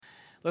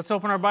Let's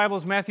open our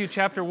Bibles, Matthew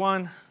chapter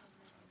 1.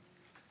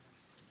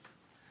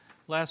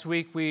 Last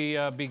week we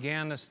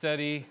began the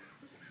study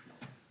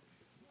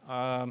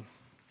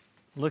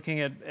looking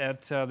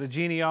at the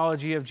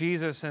genealogy of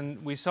Jesus,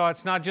 and we saw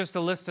it's not just a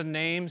list of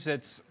names,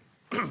 it's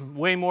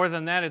way more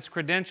than that. It's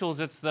credentials,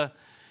 it's the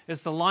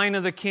line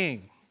of the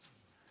king.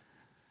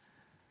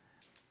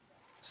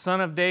 Son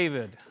of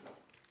David,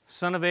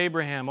 son of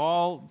Abraham.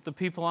 All the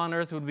people on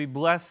earth would be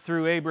blessed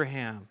through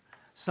Abraham.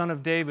 Son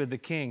of David, the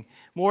king.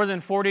 More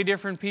than 40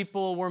 different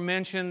people were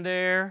mentioned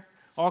there.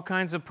 All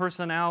kinds of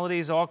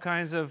personalities, all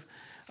kinds of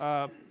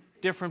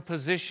different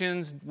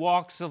positions,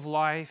 walks of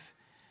life.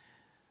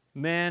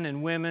 Men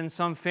and women,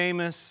 some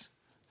famous,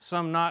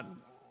 some not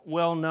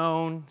well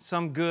known,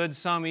 some good,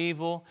 some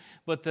evil.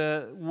 But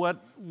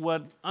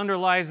what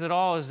underlies it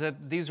all is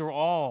that these are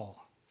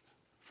all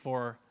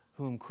for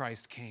whom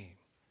Christ came.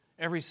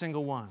 Every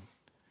single one.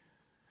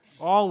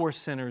 All were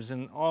sinners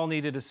and all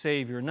needed a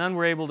Savior. None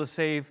were able to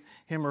save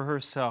him or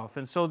herself.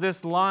 And so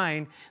this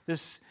line,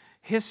 this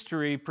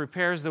history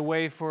prepares the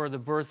way for the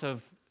birth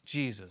of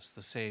Jesus,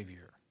 the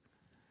Savior.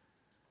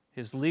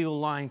 His legal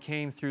line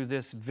came through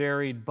this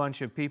varied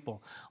bunch of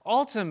people.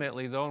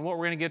 Ultimately, though, and what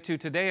we're going to get to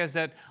today is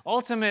that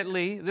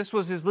ultimately, this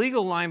was his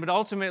legal line, but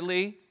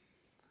ultimately,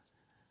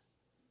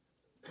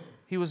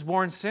 he was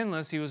born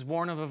sinless. He was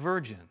born of a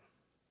virgin.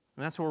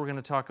 And that's what we're going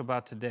to talk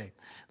about today.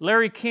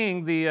 Larry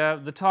King,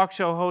 the talk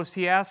show host,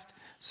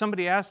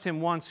 somebody asked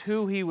him once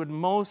who he would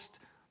most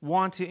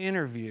want to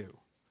interview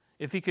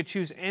if he could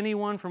choose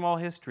anyone from all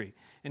history.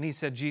 And he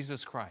said,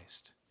 Jesus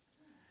Christ.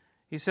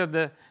 He said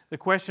the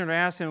questioner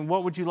asked him,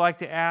 what would you like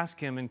to ask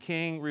him? And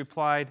King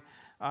replied,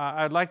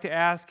 I'd like to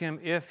ask him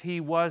if he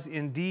was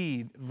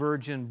indeed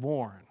virgin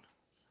born.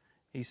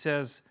 He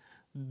says,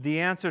 the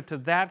answer to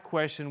that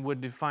question would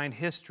define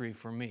history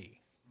for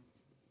me.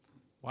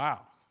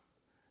 Wow.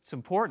 It's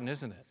important,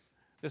 isn't it?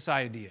 This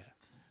idea.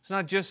 It's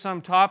not just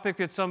some topic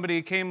that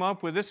somebody came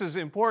up with. This is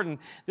important.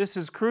 This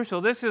is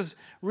crucial. This is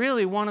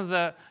really one of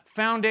the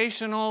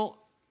foundational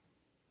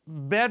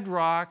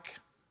bedrock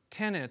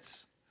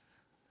tenets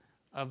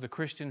of the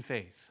Christian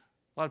faith.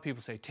 A lot of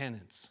people say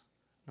tenets.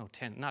 No,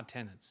 not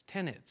tenets.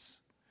 Tenets.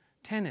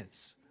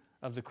 Tenets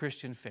of the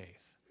Christian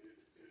faith.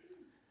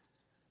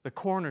 The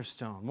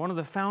cornerstone. One of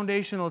the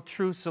foundational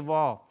truths of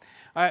all.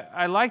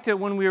 I liked it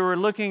when we were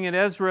looking at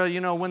Ezra,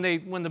 when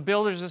the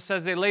builders, it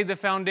says they laid the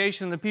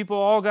foundation, the people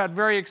all got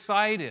very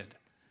excited.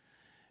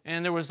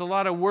 And there was a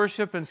lot of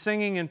worship and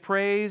singing and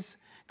praise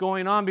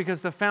going on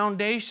because the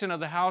foundation of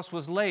the house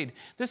was laid.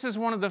 This is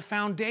one of the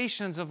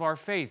foundations of our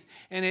faith.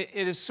 And it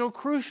is so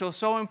crucial,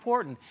 so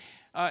important.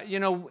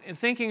 In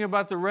thinking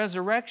about the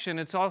resurrection,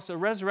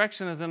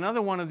 resurrection is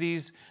another one of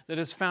these that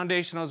is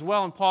foundational as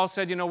well. And Paul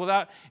said,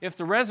 if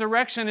the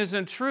resurrection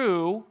isn't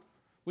true,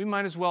 we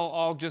might as well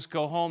all just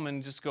go home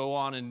and just go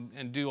on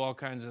and do all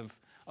kinds of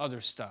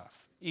other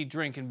stuff. Eat,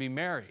 drink, and be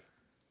merry.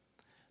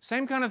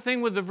 Same kind of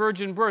thing with the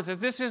virgin birth. If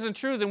this isn't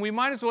true, then we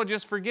might as well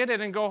just forget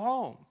it and go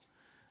home.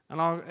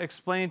 And I'll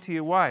explain to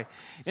you why.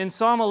 In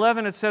Psalm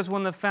 11 it says,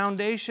 when the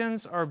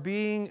foundations are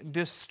being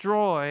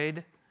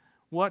destroyed,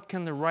 what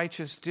can the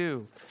righteous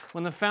do?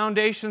 When the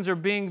foundations are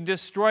being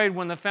destroyed,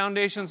 when the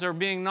foundations are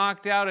being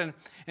knocked out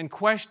and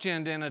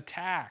questioned and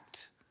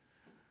attacked,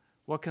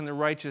 what can the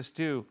righteous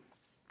do?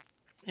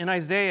 In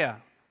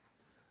Isaiah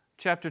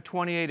chapter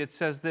 28, it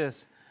says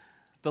this,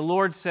 the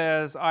Lord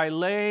says, I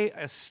lay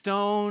a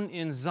stone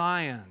in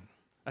Zion,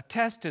 a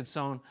tested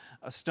stone,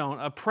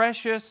 a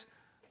precious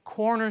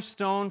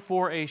cornerstone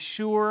for a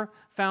sure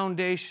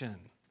foundation,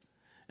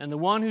 and the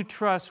one who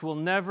trusts will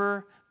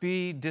never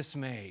be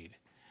dismayed.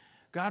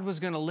 God was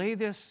going to lay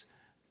this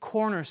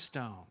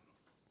cornerstone,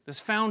 this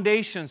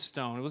foundation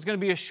stone. It was going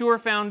to be a sure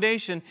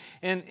foundation,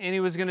 and he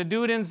was going to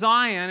do it in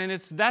Zion,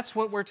 and that's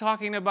what we're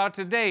talking about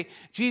today.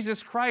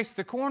 Jesus Christ,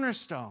 the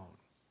cornerstone.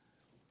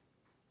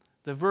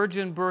 The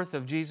virgin birth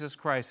of Jesus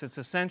Christ. It's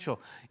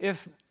essential.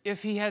 If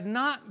he had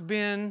not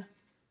been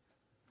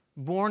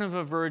born of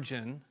a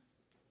virgin,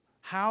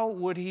 how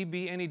would he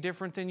be any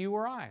different than you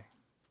or I?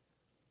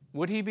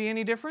 Would he be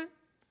any different?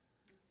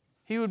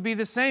 He would be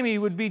the same. He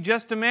would be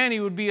just a man.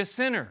 He would be a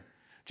sinner,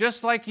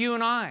 just like you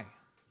and I.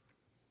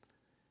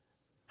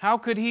 How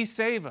could he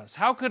save us?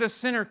 How could a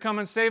sinner come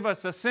and save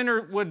us? A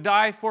sinner would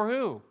die for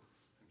who?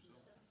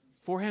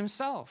 For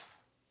himself.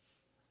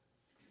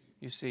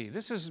 You see,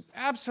 this is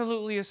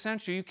absolutely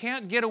essential. You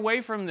can't get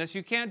away from this.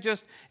 You can't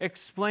just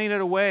explain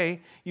it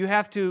away. You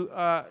have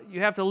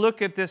to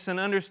look at this and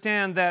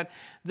understand that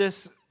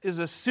this is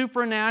a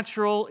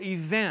supernatural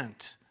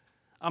event,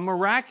 a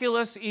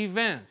miraculous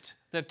event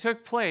that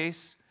took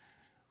place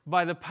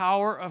by the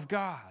power of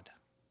God.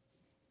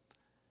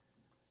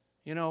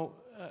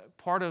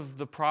 Part of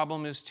the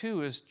problem is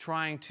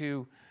trying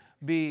to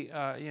be,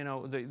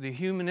 the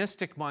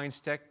humanistic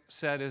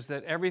mindset is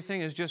that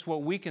everything is just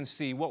what we can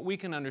see, what we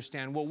can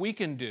understand, what we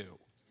can do.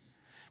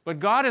 But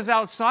God is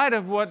outside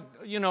of what,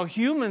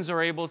 humans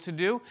are able to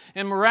do,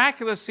 and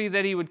miraculously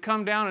that he would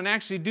come down and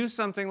actually do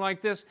something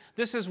like this.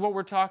 This is what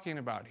we're talking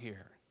about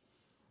here.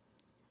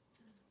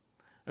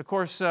 Of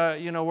course,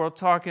 we'll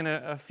talk in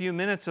a few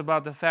minutes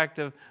about the fact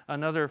of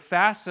another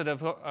facet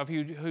of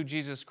who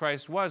Jesus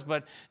Christ was.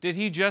 But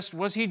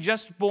was he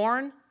just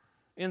born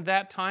in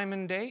that time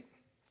and date?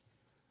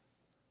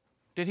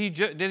 Did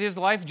his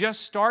life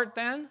just start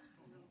then?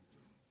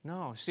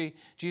 No. See,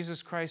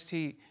 Jesus Christ,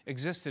 he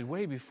existed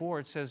way before.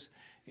 It says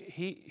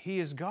he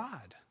is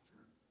God.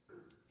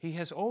 He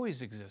has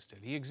always existed.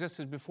 He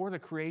existed before the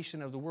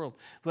creation of the world.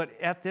 But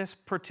at this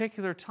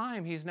particular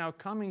time, he's now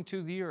coming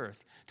to the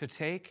earth to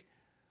take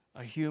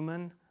a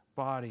human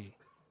body.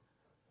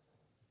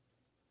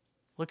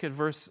 Look at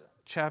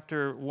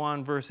chapter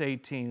 1, verse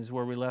 18 is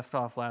where we left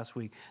off last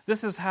week.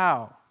 This is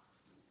how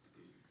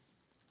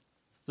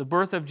the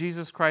birth of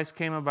Jesus Christ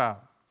came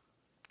about.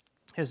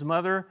 His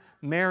mother,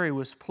 Mary,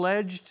 was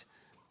pledged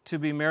to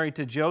be married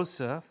to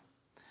Joseph,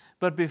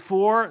 but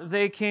before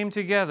they came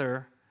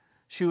together,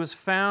 she was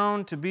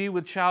found to be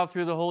with child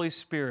through the Holy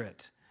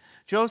Spirit.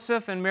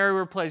 Joseph and Mary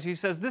were pledged. He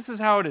says, this is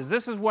how it is.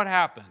 This is what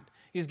happened.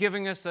 He's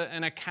giving us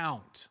an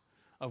account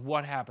of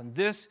what happened.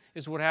 This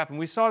is what happened.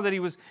 We saw that he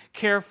was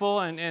careful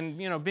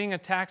and being a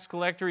tax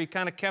collector, he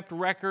kind of kept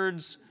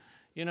records,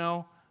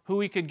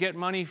 who he could get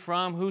money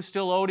from, who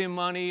still owed him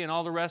money, and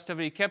all the rest of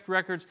it. He kept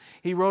records.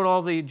 He wrote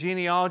all the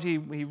genealogy.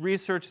 He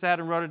researched that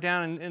and wrote it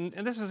down.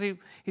 And this is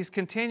he's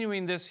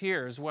continuing this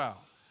here as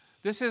well.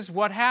 This is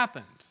what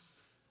happened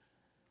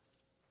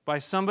by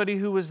somebody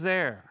who was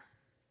there.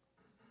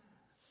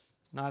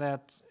 Not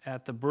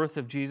at the birth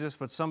of Jesus,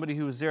 but somebody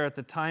who was there at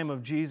the time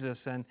of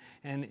Jesus. And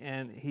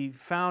he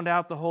found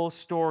out the whole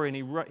story,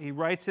 and he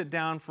writes it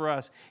down for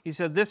us. He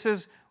said, this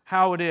is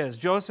how it is.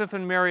 Joseph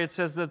and Mary, it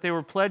says that they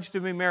were pledged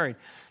to be married.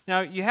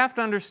 Now, you have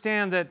to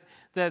understand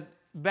that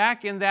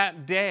back in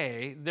that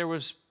day, there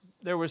was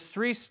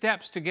 3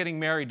 steps to getting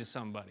married to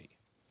somebody.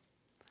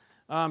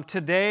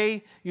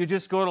 Today, you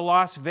just go to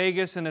Las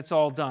Vegas and it's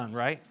all done,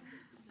 right?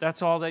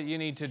 That's all that you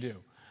need to do.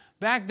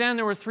 Back then,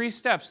 there were 3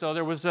 steps, though.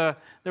 There was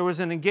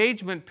an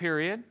engagement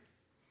period,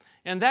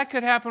 and that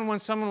could happen when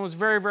someone was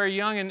very, very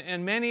young,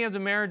 and many of the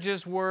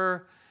marriages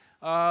were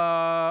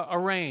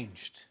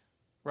arranged,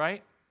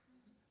 right?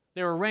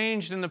 They were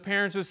arranged, and the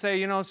parents would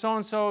say,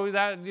 so-and-so,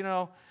 that,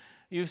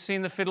 you've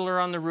seen the fiddler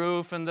on the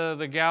roof and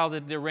the gal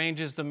that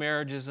arranges the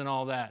marriages and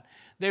all that.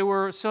 There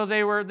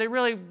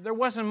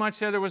wasn't much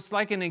there. There was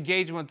like an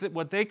engagement,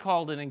 what they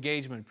called an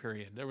engagement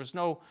period. There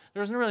wasn't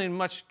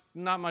really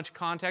not much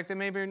contact. They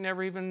maybe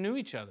never even knew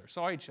each other,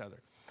 saw each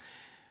other.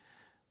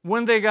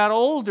 When they got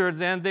older,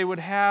 then they would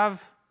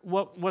have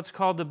what's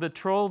called the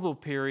betrothal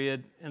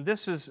period, and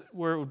this is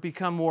where it would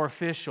become more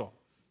official.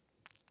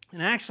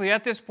 And actually,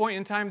 at this point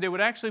in time, they would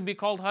actually be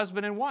called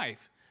husband and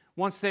wife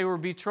once they were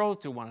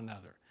betrothed to one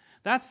another.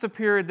 That's the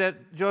period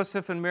that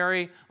Joseph and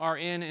Mary are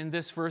in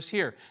this verse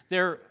here.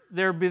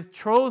 They're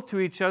betrothed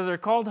to each other. They're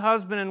called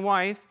husband and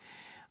wife.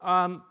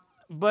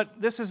 But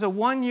this is a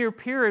 1-year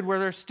period where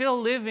they're still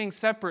living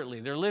separately.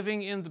 They're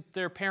living in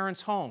their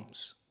parents'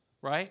 homes,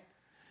 right?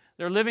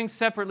 They're living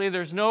separately.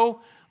 There's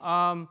no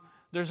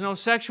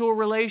sexual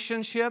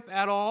relationship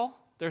at all.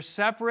 They're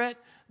separate,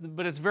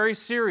 but it's very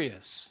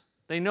serious.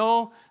 They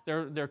know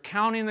they're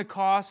counting the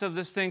cost of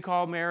this thing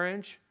called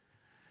marriage.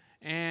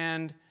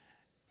 And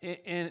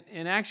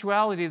in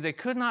actuality, they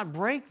could not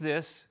break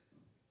this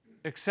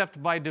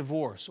except by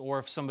divorce or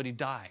if somebody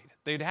died.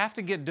 They'd have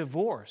to get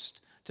divorced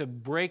to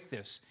break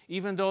this,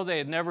 even though they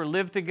had never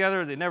lived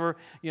together, they never,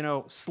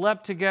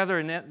 slept together,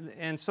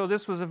 and so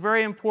this was a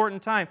very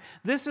important time.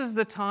 This is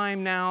the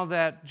time now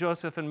that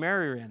Joseph and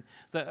Mary are in.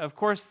 Of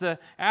course,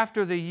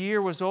 after the year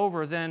was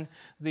over, then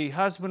the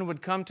husband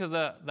would come to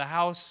the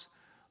house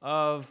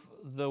of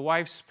the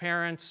wife's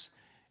parents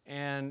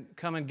and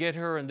come and get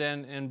her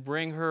and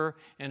bring her,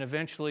 and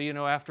eventually,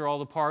 after all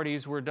the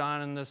parties were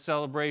done and the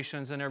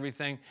celebrations and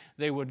everything,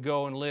 they would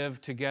go and live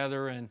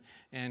together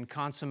and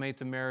consummate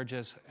the marriage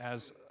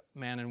as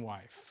man and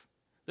wife.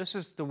 This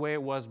is the way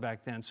it was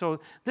back then.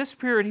 So this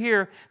period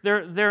here,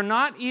 they're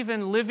not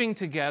even living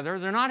together.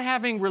 They're not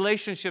having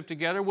relationship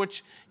together,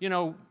 which,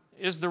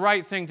 is the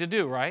right thing to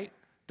do, right?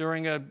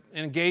 During an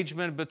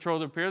engagement,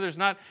 betrothal period.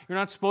 You're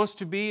not supposed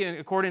to be,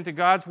 according to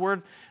God's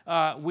word,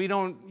 we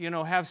don't,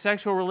 have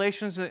sexual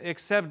relations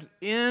except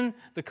in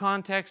the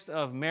context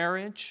of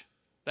marriage.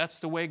 That's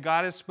the way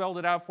God has spelled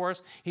it out for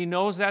us. He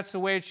knows that's the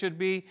way it should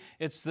be.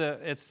 It's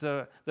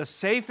the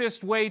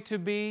safest way to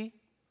be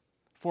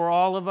for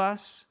all of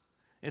us.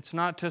 It's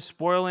not to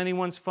spoil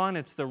anyone's fun.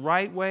 It's the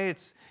right way.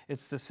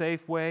 It's the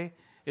safe way.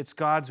 It's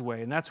God's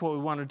way, and that's what we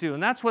want to do.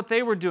 And that's what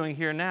they were doing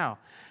here now.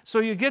 So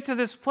you get to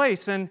this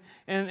place, and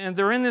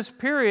they're in this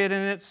period,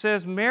 and it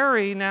says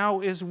Mary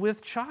now is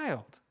with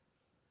child.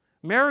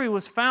 Mary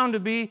was found to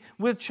be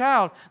with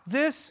child.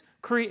 This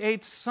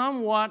creates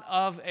somewhat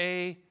of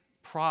a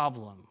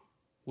problem.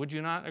 Would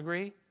you not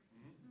agree?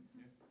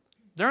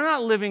 They're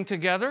not living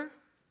together.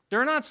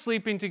 They're not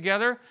sleeping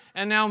together.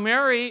 And now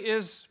Mary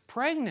is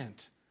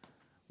pregnant.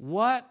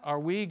 What are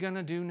we going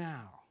to do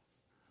now?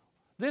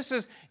 This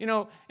is,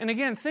 and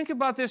again, think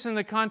about this in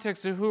the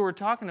context of who we're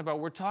talking about.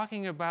 We're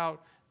talking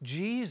about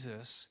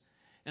Jesus,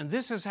 and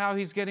this is how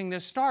he's getting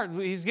this start.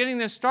 He's getting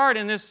this start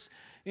in this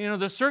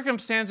the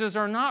circumstances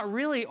are not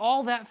really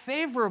all that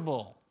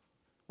favorable,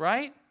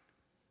 right?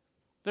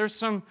 There's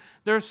some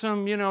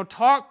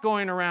talk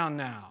going around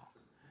now.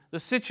 The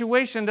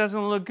situation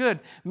doesn't look good.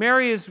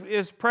 Mary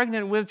is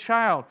pregnant with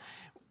child.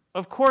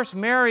 Of course,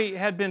 Mary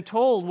had been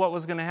told what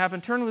was going to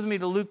happen. Turn with me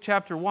to Luke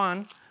chapter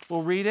 1.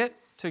 We'll read it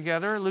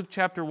together. Luke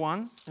chapter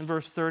 1 and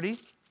verse 30.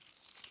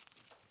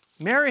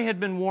 Mary had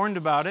been warned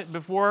about it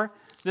before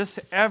this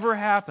ever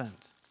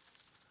happened.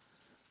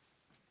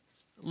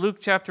 Luke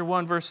chapter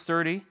 1, verse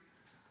 30.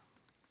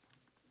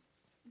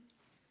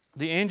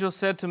 The angel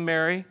said to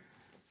Mary,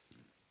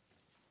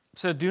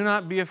 "Do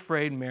not be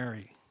afraid,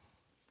 Mary.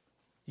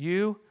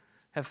 You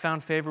have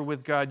found favor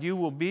with God. You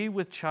will be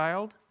with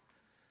child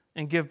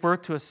and give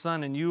birth to a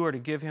son, and you are to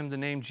give him the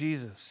name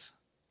Jesus.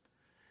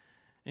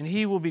 And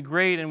he will be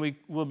great and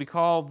will be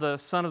called the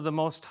Son of the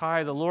Most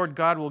High. The Lord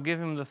God will give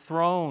him the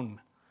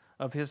throne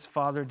of his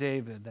father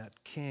David,"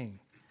 that king.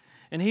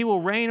 "And he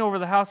will reign over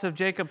the house of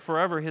Jacob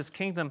forever. His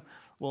kingdom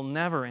will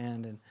never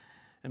end."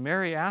 And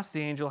Mary asked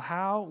the angel,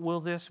 "How will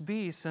this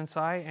be, since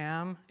I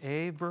am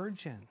a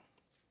virgin?"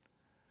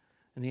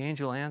 And the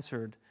angel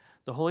answered,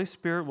 "The Holy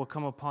Spirit will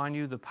come upon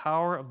you. The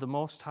power of the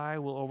Most High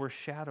will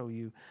overshadow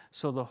you.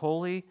 So the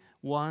Holy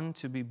One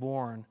to be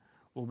born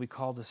will be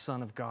called the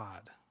Son of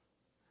God."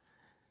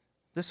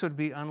 This would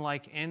be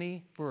unlike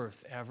any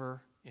birth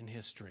ever in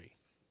history.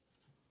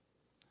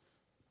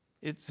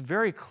 It's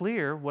very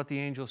clear what the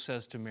angel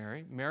says to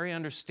Mary. Mary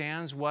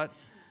understands what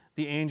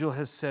the angel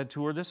has said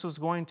to her. This was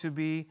going to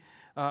be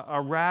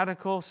a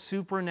radical,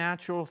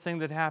 supernatural thing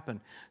that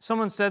happened.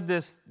 Someone said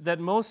this, that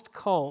most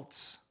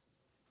cults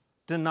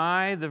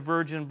deny the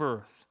virgin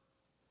birth.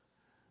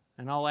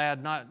 And I'll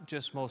add, not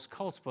just most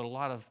cults, but a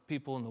lot of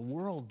people in the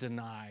world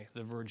deny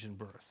the virgin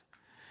birth.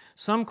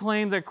 Some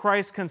claim that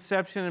Christ's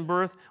conception and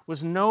birth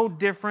was no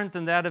different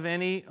than that of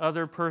any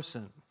other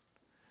person.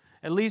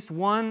 At least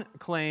one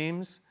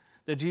claims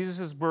that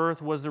Jesus'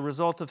 birth was the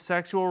result of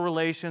sexual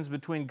relations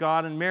between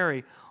God and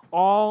Mary.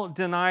 All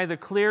deny the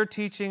clear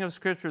teaching of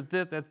Scripture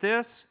that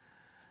this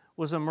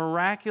was a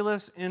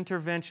miraculous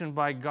intervention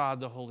by God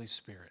the Holy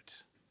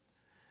Spirit.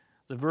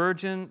 The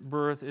virgin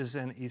birth is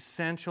an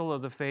essential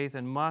of the faith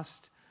and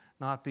must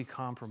not be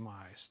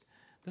compromised.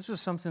 This is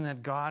something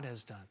that God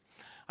has done.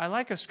 I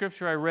like a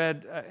scripture I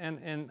read,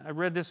 and I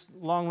read this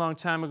long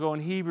time ago in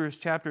Hebrews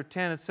chapter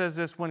 10. It says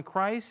this, "When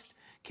Christ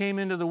came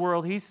into the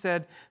world, he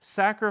said,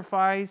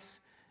 'Sacrifice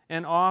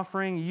and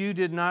offering you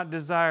did not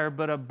desire,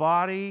 but a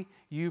body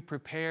you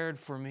prepared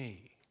for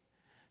me.'"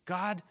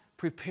 God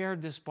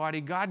prepared this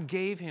body. God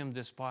gave him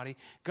this body.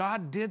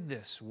 God did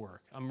this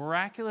work, a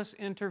miraculous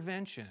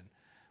intervention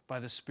by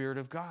the Spirit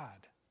of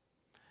God.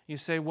 You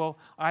say, "Well,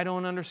 I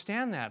don't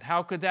understand that.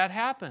 How could that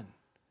happen?"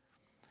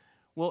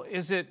 Well,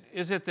 is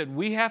it that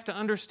we have to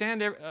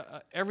understand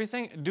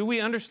everything? Do we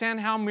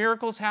understand how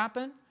miracles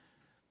happen?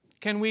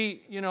 Can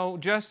we,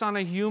 just on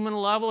a human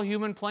level,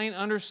 human plane,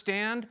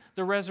 understand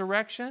the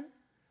resurrection?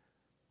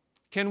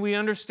 Can we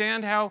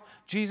understand how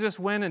Jesus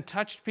went and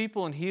touched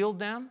people and healed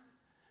them?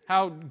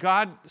 How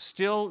God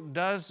still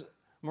does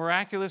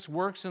miraculous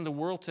works in the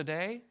world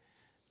today?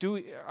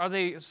 Are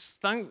they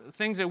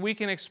things that we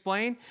can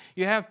explain?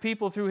 You have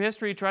people through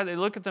history they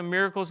look at the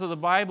miracles of the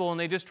Bible and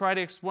they just try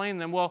to explain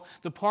them. Well,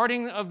 the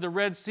parting of the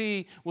Red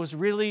Sea was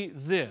really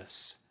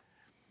this.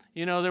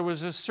 There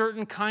was a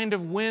certain kind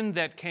of wind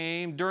that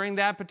came during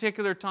that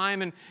particular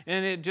time, and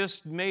it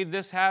just made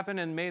this happen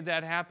and made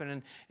that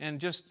happen, and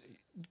just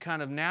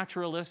kind of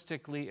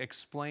naturalistically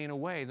explain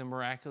away the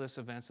miraculous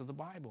events of the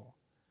Bible.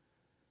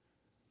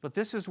 But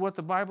this is what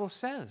the Bible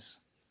says.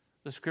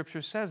 The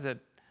Scripture says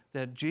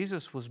that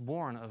Jesus was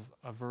born of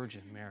a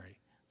virgin, Mary,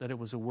 that it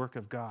was a work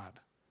of God,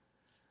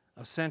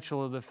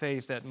 essential of the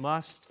faith that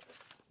must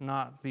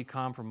not be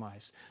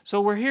compromised.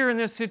 So we're here in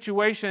this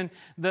situation.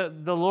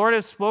 The Lord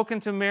has spoken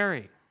to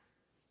Mary,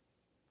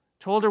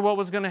 told her what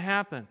was going to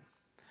happen.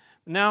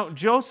 Now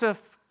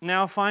Joseph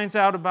now finds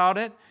out about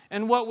it,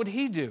 and what would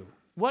he do?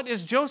 What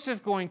is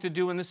Joseph going to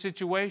do in this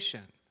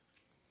situation?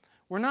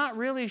 We're not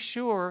really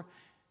sure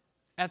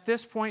at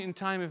this point in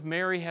time if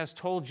Mary has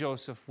told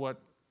Joseph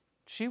what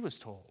she was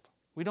told.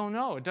 We don't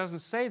know. It doesn't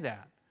say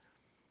that.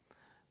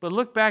 But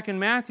look back in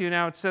Matthew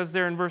now. It says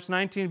there in verse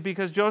 19,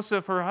 "Because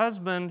Joseph, her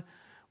husband,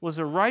 was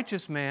a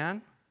righteous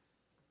man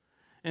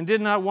and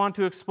did not want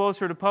to expose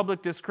her to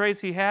public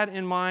disgrace, he had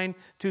in mind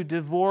to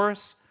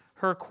divorce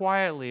her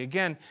quietly."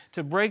 Again,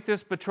 to break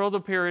this betrothal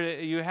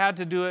period, you had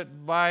to do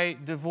it by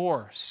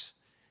divorce.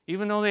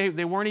 Even though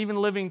they weren't even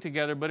living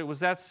together, but it was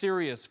that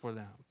serious for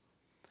them.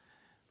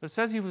 But it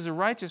says he was a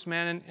righteous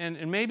man,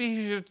 and maybe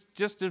he should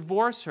just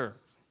divorce her.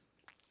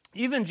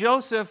 Even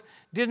Joseph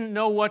didn't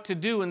know what to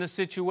do in the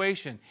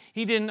situation.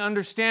 He didn't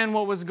understand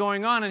what was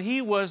going on, and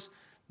he was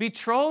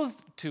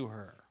betrothed to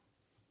her.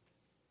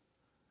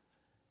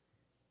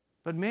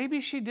 But maybe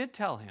she did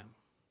tell him.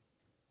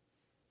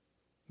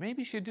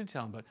 Maybe she did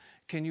tell him, but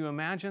can you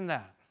imagine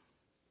that?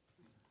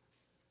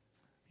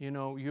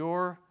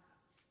 Your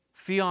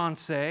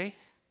fiancé,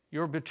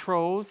 your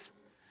betrothed,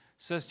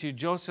 says to you,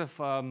 "Joseph,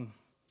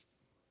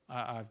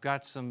 I've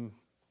got some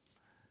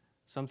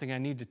something I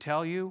need to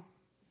tell you.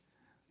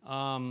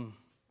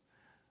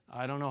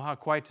 I don't know how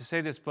quite to say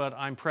this, but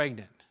I'm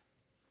pregnant.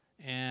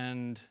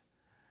 And,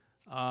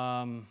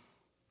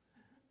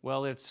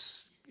 well,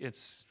 it's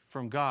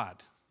from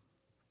God.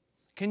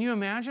 Can you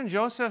imagine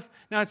Joseph?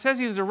 Now, it says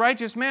he was a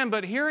righteous man,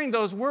 but hearing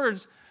those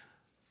words,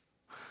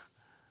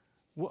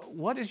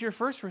 what is your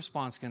first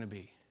response going to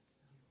be?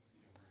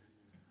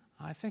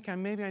 I think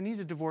maybe I need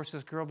to divorce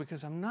this girl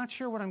because I'm not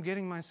sure what I'm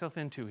getting myself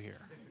into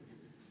here.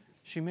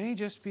 She may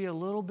just be a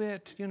little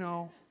bit,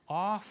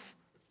 off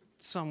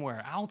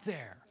somewhere out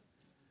there.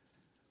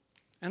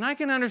 And I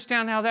can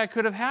understand how that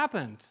could have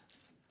happened.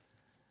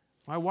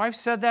 My wife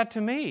said that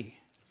to me.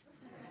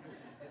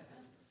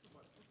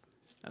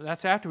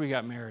 That's after we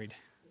got married,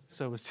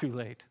 so it was too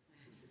late.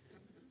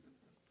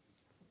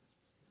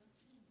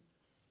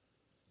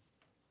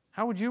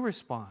 How would you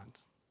respond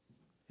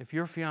if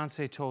your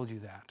fiancé told you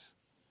that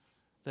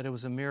it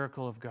was a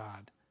miracle of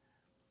God?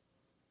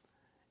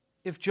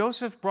 If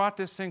Joseph brought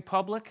this thing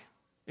public,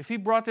 if he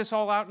brought this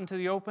all out into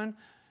the open,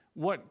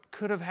 what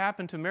could have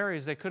happened to Mary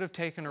is they could have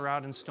taken her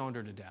out and stoned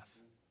her to death.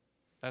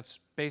 That's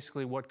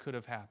basically what could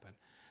have happened.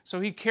 So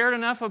he cared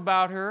enough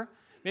about her.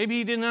 Maybe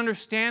he didn't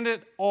understand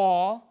it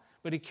all,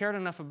 but he cared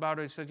enough about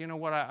her. He said, you know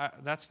what,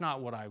 that's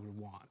not what I would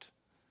want.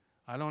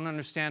 I don't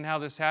understand how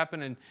this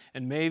happened,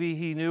 and maybe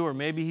he knew or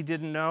maybe he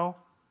didn't know.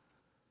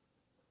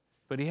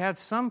 But he had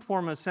some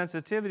form of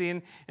sensitivity.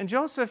 And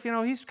Joseph,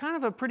 he's kind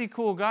of a pretty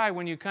cool guy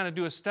when you kind of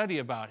do a study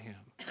about him.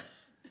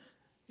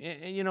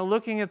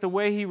 Looking at the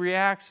way he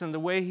reacts and the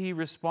way he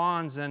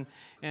responds, and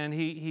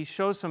he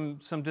shows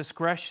some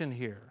discretion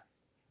here.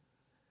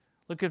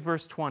 Look at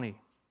verse 20.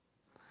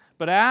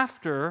 But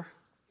after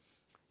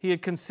he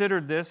had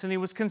considered this, and he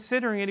was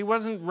considering it, he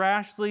wasn't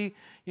rashly,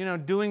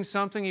 doing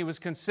something. He was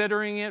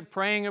considering it,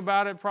 praying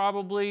about it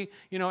probably,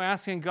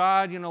 asking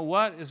God,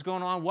 what is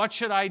going on? What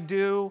should I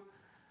do?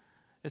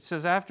 It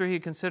says, after he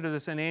considered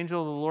this, an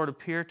angel of the Lord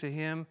appeared to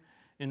him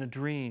in a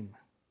dream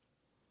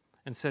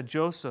and said,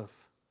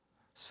 Joseph,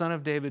 son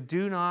of David,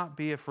 do not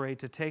be afraid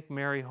to take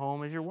Mary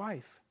home as your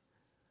wife,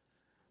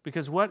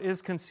 because what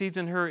is conceived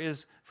in her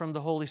is from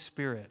the Holy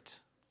Spirit.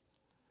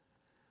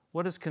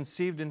 What is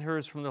conceived in her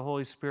is from the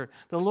Holy Spirit.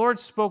 The Lord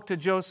spoke to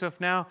Joseph.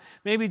 Now,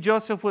 maybe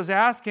Joseph was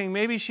asking,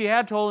 maybe she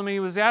had told him, and he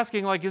was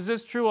asking, is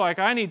this true?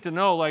 I need to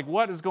know,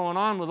 what is going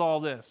on with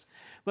all this?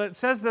 But it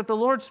says that the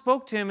Lord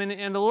spoke to him,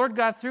 and the Lord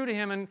got through to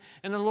him, and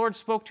the Lord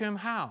spoke to him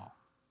how?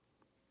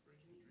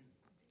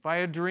 By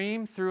a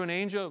dream, through an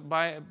angel,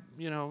 by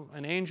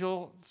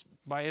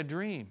a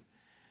dream.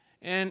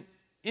 And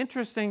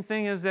interesting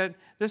thing is that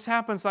this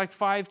happens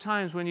 5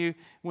 times when you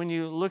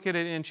look at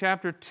it in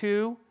chapter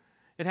 2.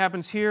 It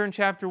happens here in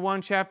chapter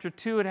 1. Chapter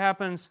 2, it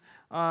happens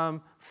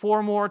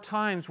 4 more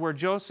times where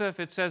Joseph,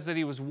 it says that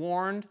he was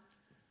warned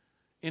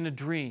in a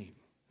dream.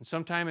 And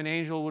sometime an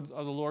angel of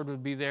the Lord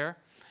would be there.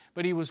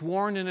 But he was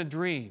warned in a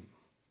dream.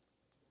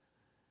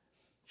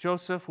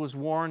 Joseph was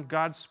warned.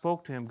 God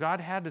spoke to him.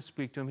 God had to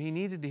speak to him. He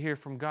needed to hear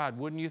from God,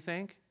 wouldn't you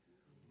think?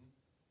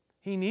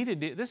 He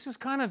needed it. This is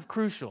kind of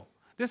crucial.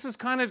 This is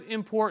kind of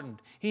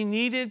important. He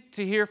needed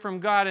to hear from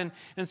God.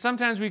 And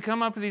sometimes we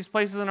come up to these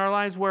places in our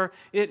lives where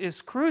it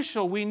is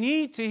crucial. We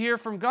need to hear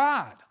from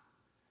God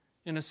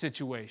in a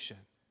situation.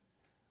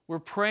 We're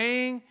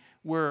praying.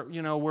 We're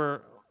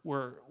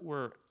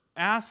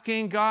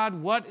asking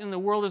God what in the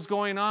world is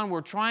going on.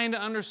 We're trying to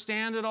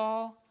understand it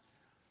all.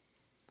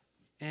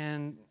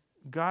 And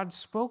God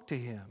spoke to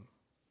him.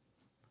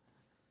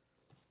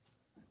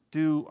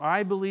 Do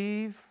I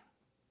believe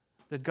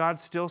that God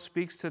still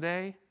speaks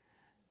today?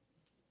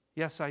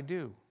 Yes, I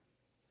do.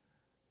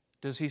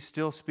 Does he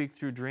still speak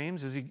through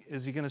dreams?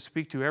 Is he going to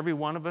speak to every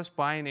one of us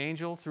by an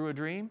angel through a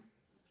dream?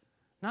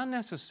 Not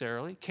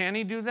necessarily. Can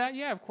he do that?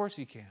 Yeah, of course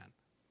he can.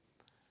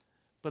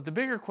 But the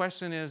bigger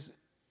question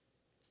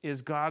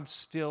is God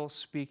still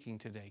speaking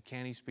today?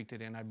 Can he speak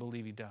today? And I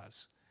believe he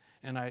does.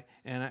 And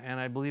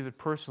I believe it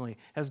personally.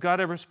 Has God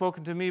ever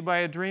spoken to me by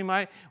a dream?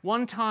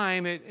 One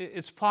time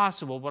it's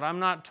possible, but I'm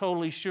not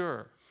totally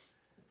sure.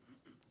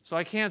 So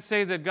I can't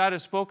say that God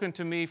has spoken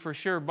to me for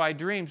sure by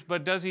dreams,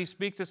 but does he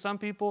speak to some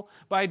people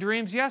by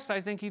dreams? Yes, I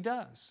think he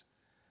does.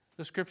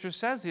 The Scripture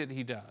says that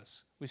he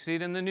does. We see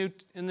it in the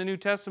New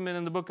Testament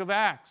in the book of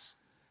Acts.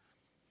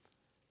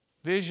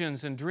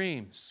 Visions and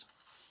dreams.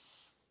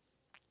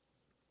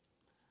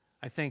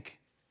 I think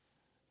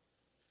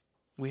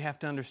we have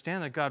to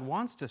understand that God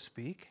wants to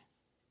speak.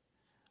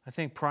 I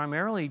think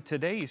primarily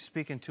today he's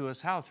speaking to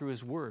us how? Through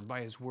his word,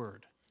 by his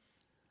word.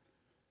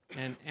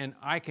 And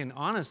I can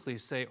honestly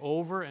say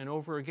over and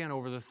over again,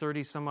 over the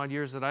 30-some-odd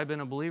years that I've been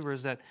a believer,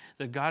 is that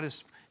God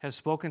has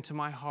spoken to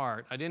my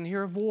heart. I didn't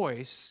hear a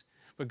voice,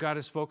 but God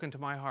has spoken to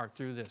my heart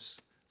through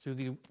this,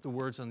 through the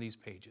words on these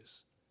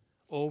pages.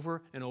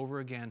 Over and over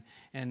again,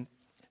 and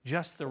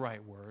just the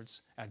right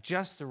words, at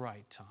just the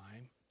right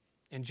time,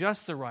 in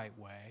just the right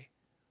way.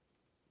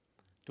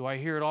 Do I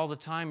hear it all the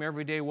time,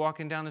 every day,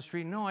 walking down the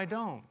street? No, I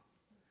don't.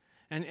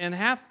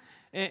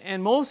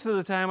 And most of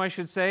the time, I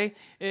should say,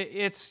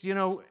 it's,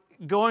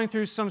 going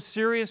through some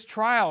serious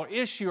trial,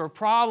 issue, or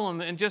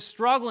problem and just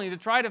struggling to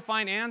try to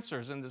find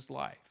answers in this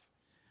life.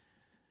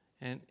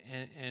 And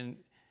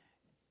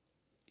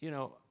you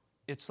know,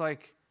 it's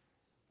like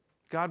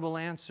God will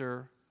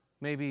answer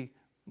maybe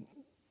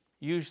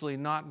usually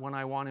not when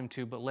I want him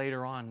to, but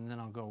later on, and then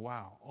I'll go,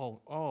 wow,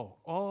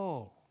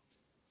 oh,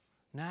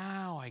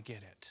 now I get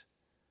it.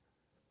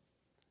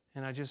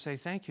 And I just say,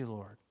 thank you,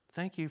 Lord.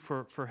 Thank you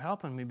for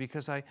helping me,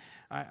 because I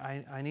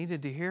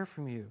needed to hear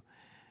from you.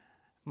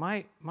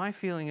 My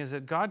feeling is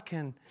that God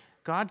can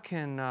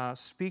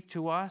speak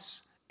to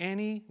us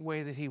any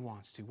way that he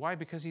wants to. Why?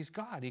 Because he's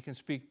God. He can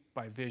speak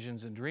by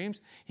visions and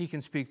dreams. He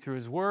can speak through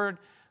his word,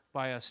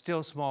 by a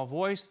still small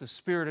voice, the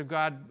Spirit of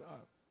God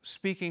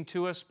speaking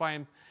to us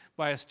by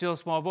a still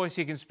small voice.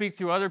 He can speak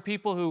through other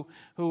people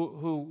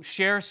who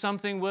share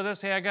something with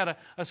us. Hey, I got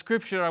a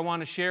scripture I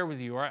want to share with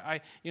you. Or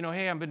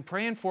hey, I've been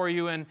praying for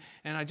you, and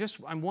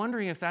I'm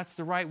wondering if that's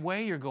the right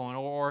way you're going.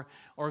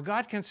 Or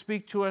God can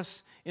speak to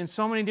us in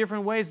so many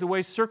different ways, the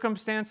way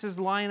circumstances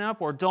line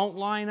up or don't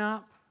line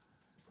up.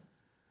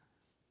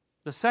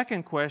 The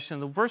second question,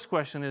 the first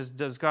question is,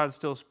 does God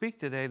still speak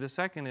today? The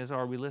second is,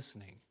 are we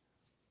listening?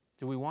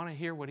 Do we want to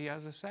hear what he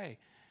has to say?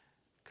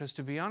 Because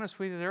to be honest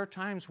with you, there are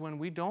times when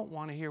we don't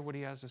want to hear what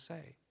he has to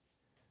say.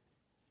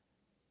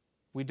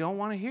 We don't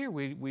want to hear.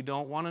 We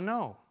don't want to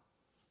know.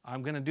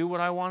 I'm going to do what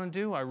I want to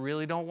do. I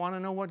really don't want to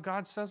know what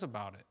God says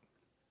about it.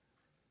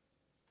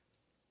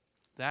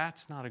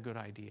 That's not a good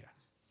idea.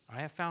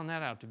 I have found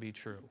that out to be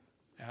true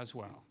as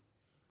well.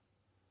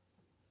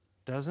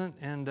 Doesn't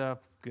end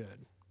up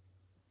good.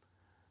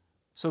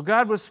 So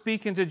God was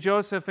speaking to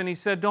Joseph, and he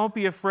said, don't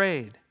be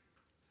afraid.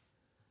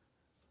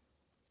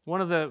 One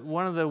of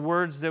the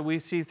words that we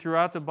see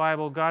throughout the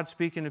Bible, God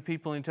speaking to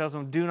people, and he tells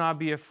them, do not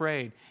be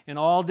afraid. In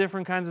all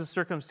different kinds of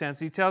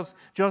circumstances. He tells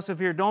Joseph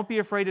here, don't be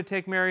afraid to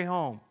take Mary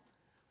home.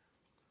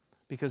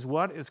 Because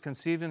what is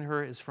conceived in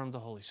her is from the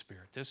Holy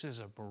Spirit. This is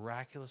a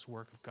miraculous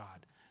work of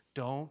God.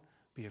 Don't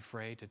be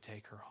afraid to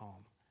take her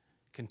home.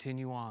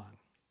 Continue on.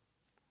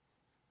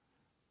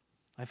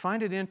 I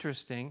find it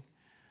interesting.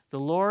 The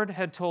Lord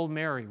had told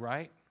Mary,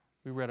 right?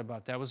 We read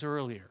about that. That was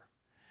earlier.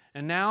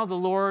 And now the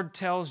Lord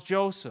tells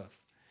Joseph.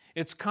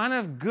 It's kind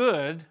of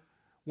good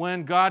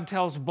when God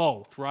tells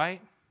both,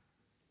 right?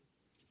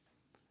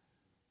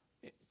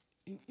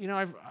 You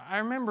know, I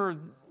remember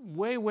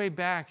way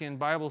back in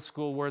Bible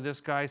school where this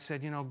guy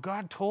said,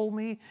 God told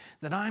me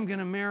that I'm going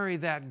to marry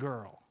that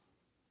girl.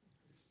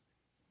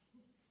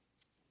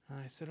 And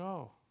I said,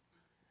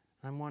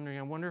 I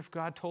wonder if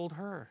God told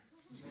her.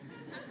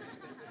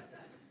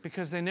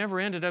 Because they never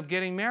ended up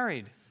getting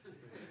married.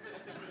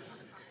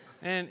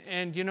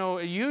 And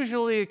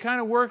usually it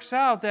kind of works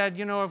out that,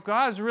 if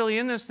God's really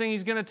in this thing,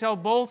 he's going to tell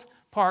both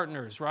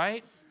partners,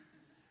 right?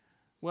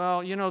 Well,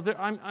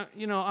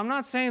 I'm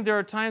not saying there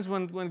are times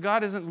when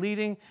God isn't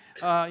leading,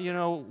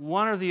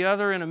 one or the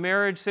other in a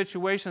marriage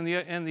situation,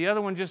 and the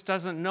other one just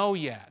doesn't know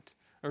yet,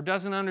 or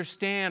doesn't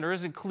understand, or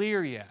isn't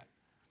clear yet.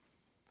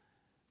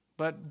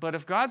 But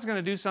if God's going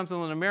to do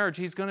something in a marriage,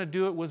 he's going to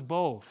do it with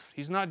both.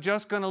 He's not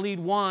just going to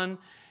lead one.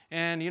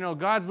 And,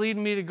 God's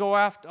leading me to go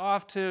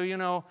off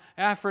to,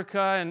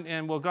 Africa,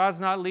 and well, God's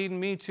not leading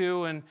me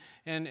to, and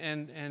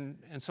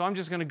so I'm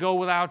just going to go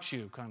without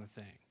you, kind of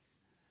thing.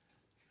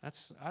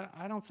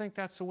 I don't think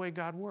that's the way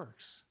God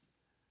works.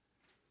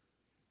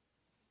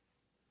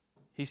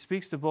 He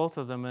speaks to both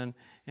of them,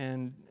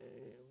 and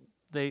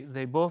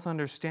they both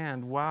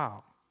understand,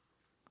 wow.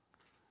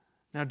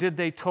 Now, did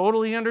they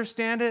totally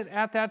understand it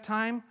at that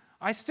time?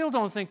 I still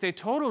don't think they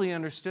totally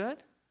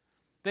understood.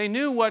 They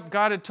knew what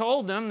God had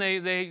told them.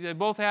 They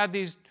both had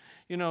these,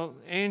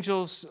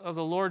 angels of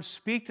the Lord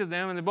speak to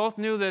them, and they both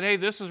knew that, hey,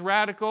 this is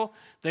radical.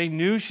 They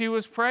knew she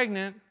was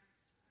pregnant.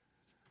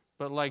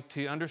 But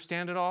to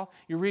understand it all,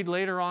 you read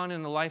later on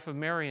in the life of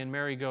Mary, and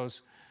Mary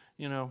goes,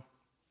 it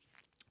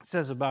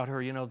says about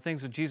her,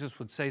 things that Jesus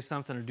would say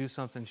something or do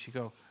something, she'd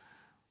go,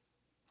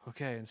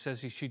 okay, and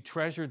says she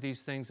treasured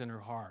these things in her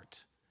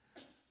heart.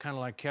 Kind of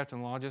like kept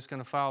them, well, I'm just going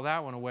to file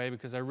that one away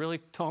because I really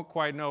don't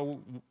quite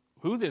know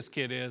who this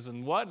kid is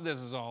and what this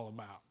is all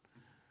about.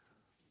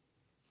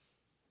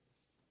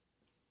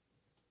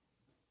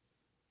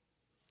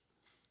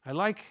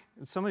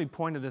 Somebody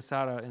pointed this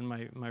out in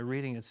my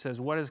reading. It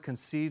says, what is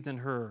conceived in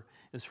her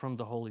is from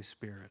the Holy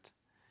Spirit.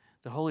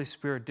 The Holy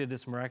Spirit did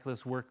this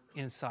miraculous work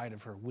inside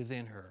of her,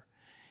 within her.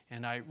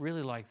 And I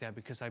really like that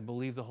because I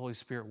believe the Holy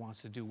Spirit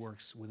wants to do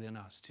works within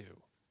us too.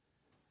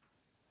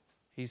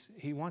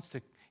 He wants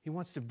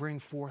to bring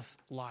forth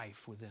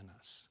life within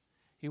us.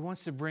 He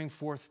wants to bring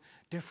forth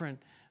different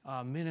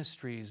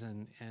ministries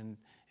and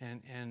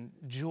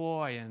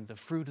joy and the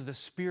fruit of the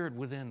Spirit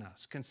within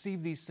us.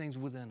 Conceive these things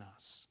within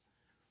us.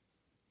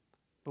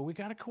 But we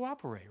got to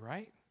cooperate,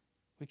 right?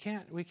 We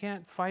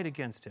can't fight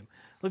against him.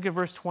 Look at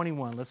verse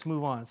 21. Let's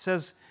move on. It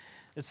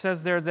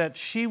says there that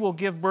she will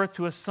give birth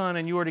to a son,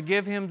 and you are to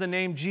give him the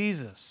name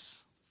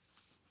Jesus.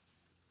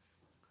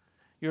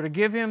 You're to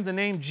give him the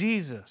name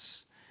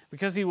Jesus,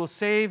 because he will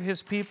save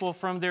his people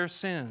from their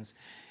sins.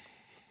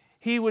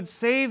 He would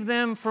save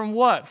them from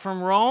what?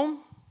 From Rome?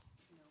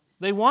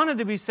 They wanted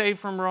to be saved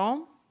from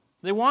Rome.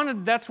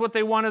 That's what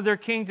they wanted their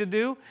king to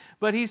do.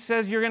 But he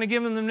says, you're going to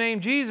give him the name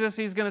Jesus.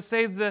 He's going to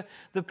save the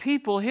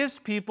people, his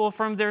people,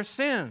 from their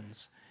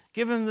sins.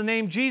 Give him the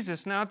name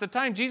Jesus. Now, at the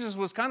time, Jesus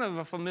was kind of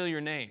a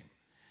familiar name.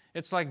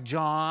 It's like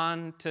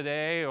John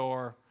today,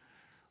 or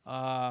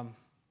I'm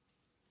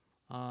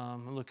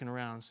looking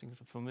around, seeing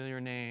some familiar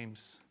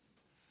names.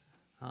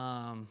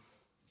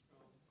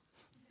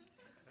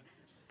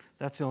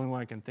 That's the only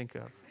one I can think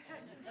of.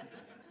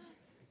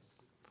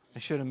 I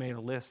should have made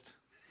a list.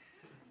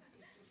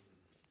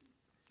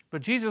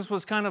 But Jesus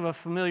was kind of a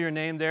familiar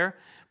name there.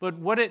 But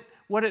what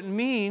it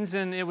means,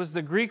 and it was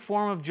the Greek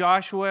form of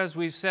Joshua, as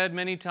we've said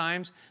many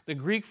times, the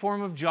Greek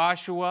form of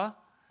Joshua,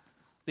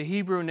 the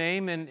Hebrew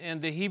name,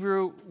 and the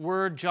Hebrew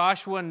word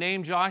Joshua,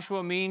 name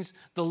Joshua, means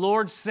the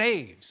Lord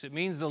saves. It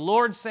means the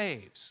Lord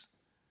saves.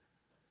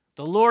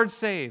 The Lord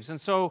saves. And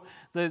so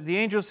the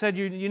angel said,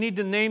 you need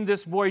to name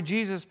this boy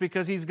Jesus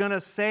because he's going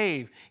to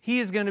save. He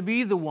is going to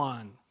be the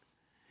one.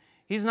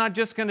 He's not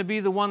just going to be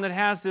the one that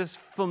has this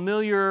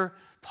familiar,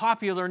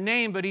 popular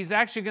name, but he's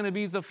actually going to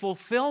be the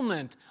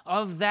fulfillment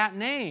of that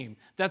name,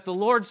 that the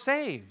Lord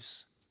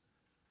saves.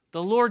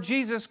 The Lord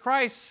Jesus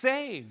Christ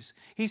saves.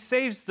 He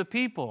saves the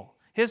people,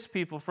 his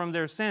people, from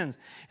their sins.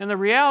 And the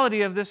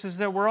reality of this is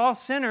that we're all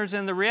sinners,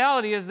 and the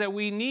reality is that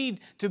we need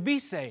to be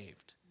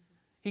saved.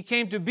 He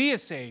came to be a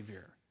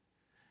Savior.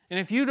 And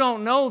if you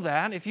don't know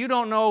that, if you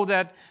don't know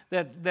that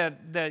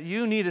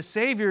you need a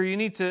Savior, you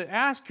need to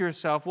ask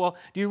yourself, well,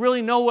 do you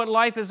really know what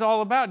life is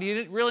all about? Do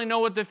you really know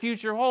what the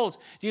future holds?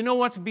 Do you know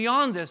what's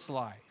beyond this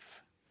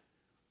life?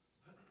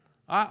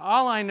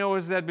 All I know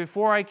is that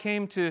before I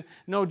came to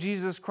know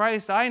Jesus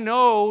Christ, I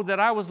know that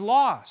I was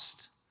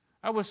lost.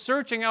 I was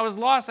searching, I was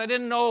lost. I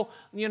didn't know,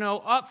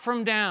 up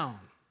from down.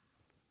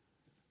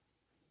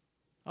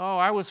 Oh,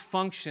 I was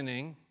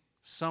functioning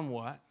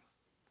somewhat,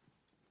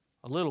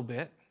 a little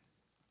bit.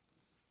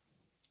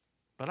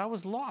 But I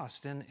was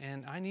lost,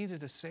 and I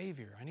needed a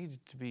Savior. I needed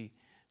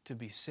to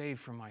be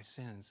saved from my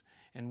sins.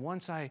 And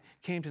once I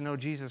came to know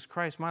Jesus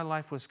Christ, my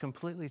life was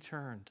completely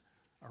turned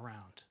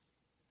around.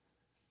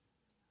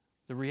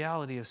 The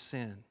reality of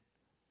sin.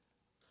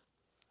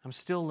 I'm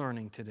still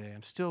learning today.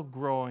 I'm still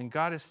growing.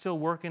 God is still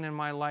working in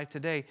my life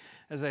today.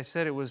 As I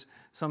said, it was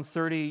some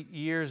 30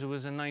 years. It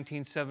was in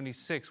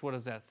 1976. What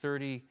is that?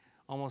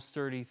 Almost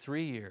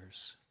 33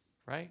 years,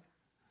 right?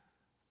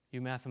 You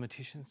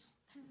mathematicians?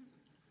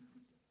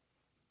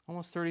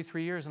 Almost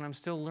 33 years, and I'm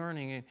still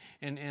learning,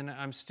 and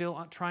I'm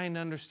still trying to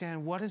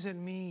understand, what does it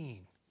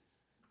mean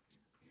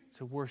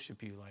to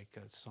worship you, like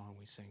a song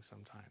we sing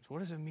sometimes? What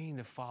does it mean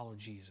to follow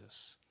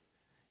Jesus?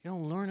 You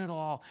don't learn it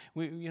all.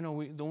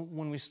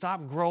 When we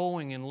stop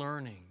growing and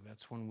learning,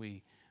 that's when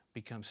we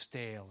become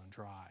stale and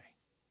dry.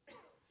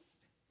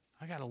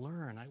 I got to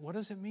learn. What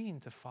does it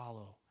mean to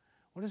follow?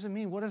 What does it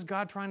mean? What is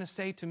God trying to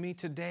say to me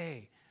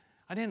today?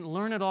 I didn't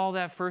learn it all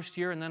that first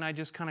year, and then I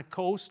just kind of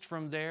coast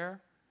from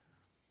there.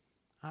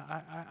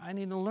 I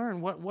need to learn.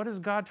 What is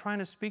God trying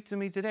to speak to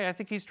me today? I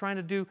think He's trying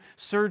to do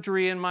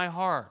surgery in my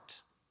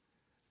heart.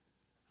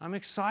 I'm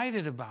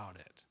excited about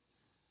it,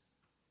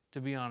 to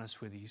be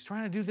honest with you. He's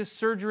trying to do this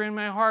surgery in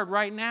my heart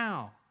right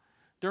now,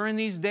 during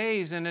these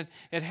days, and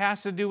it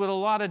has to do with a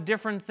lot of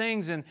different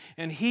things, and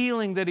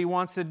healing that He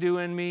wants to do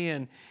in me,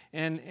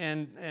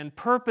 and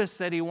purpose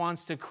that He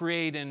wants to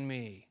create in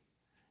me.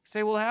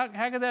 Say, well,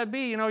 how could that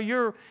be?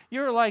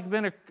 You're like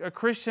been a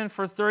Christian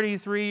for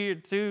 33,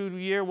 2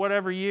 years,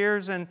 whatever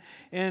years, and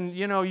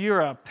you're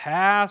a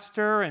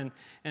pastor,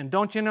 and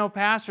don't you know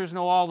pastors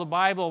know all the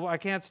Bible? I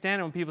can't stand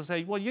it when people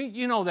say, well,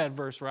 you know that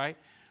verse, right?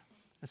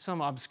 It's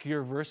some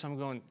obscure verse. I'm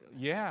going,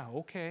 yeah,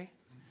 okay.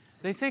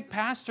 They think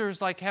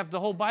pastors have the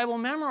whole Bible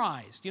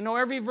memorized. You know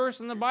every verse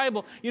in the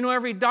Bible. You know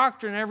every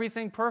doctrine,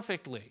 everything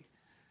perfectly.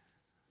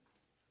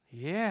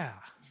 Yeah.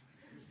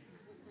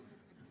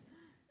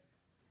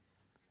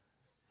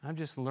 I'm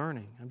just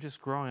learning. I'm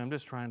just growing. I'm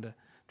just trying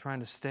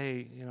to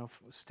stay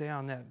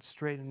on that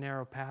straight and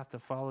narrow path to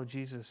follow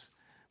Jesus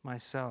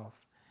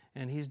myself.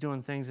 And He's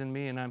doing things in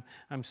me, and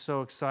I'm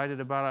so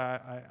excited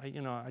about it.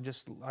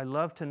 I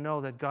love to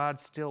know that God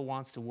still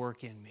wants to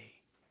work in me.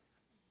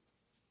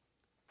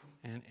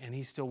 And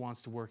He still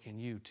wants to work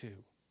in you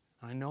too.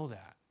 I know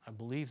that. I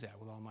believe that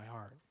with all my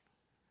heart.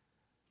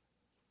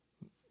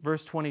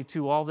 Verse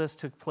 22, all this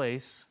took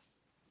place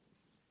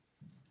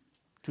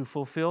to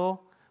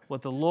fulfill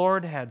what the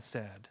Lord had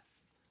said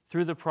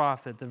through the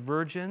prophet. The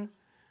virgin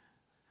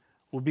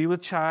will be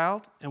with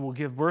child and will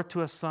give birth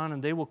to a son,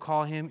 and they will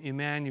call him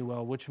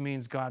Emmanuel, which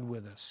means God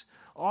with us.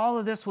 All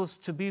of this was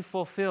to be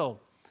fulfilled.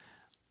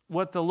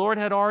 What the Lord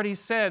had already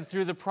said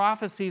through the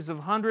prophecies of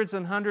hundreds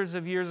and hundreds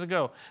of years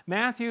ago.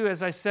 Matthew,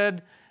 as I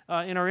said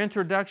in our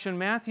introduction,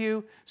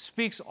 Matthew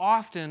speaks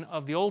often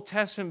of the Old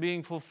Testament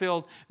being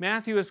fulfilled.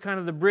 Matthew is kind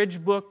of the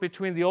bridge book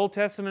between the Old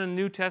Testament and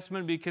New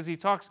Testament because he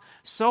talks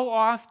so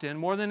often,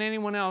 more than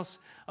anyone else,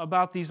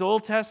 about these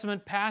Old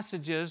Testament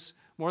passages,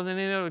 more than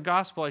any other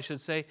gospel, I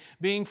should say,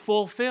 being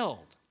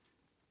fulfilled.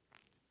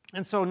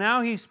 And so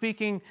now he's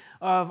speaking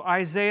of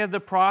Isaiah the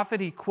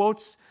prophet. He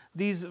quotes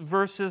these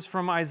verses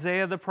from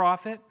Isaiah the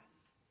prophet.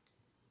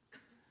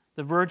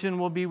 The virgin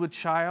will be with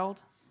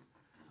child.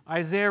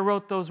 Isaiah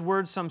wrote those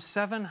words some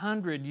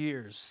 700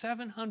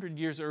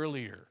 years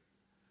earlier.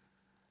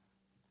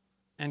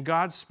 And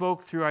God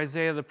spoke through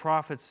Isaiah the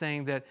prophet,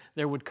 saying that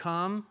there would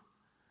come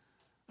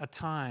a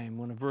time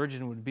when a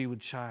virgin would be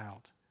with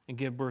child and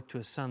give birth to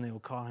a son. They will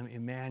call him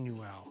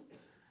Emmanuel.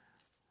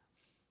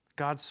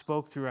 God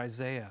spoke through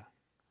Isaiah.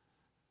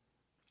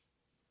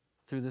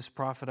 Through this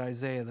prophet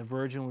Isaiah, the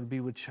virgin would be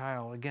with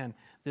child. Again,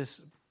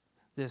 this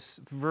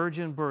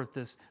virgin birth,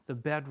 the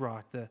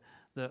bedrock, the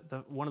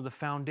one of the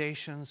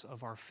foundations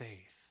of our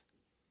faith.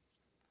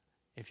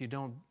 If you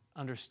don't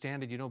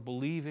understand it, you don't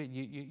believe it,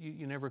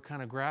 you never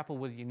kind of grapple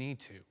with it. You need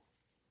to,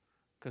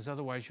 because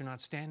otherwise you're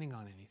not standing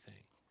on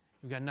anything.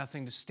 You've got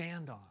nothing to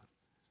stand on.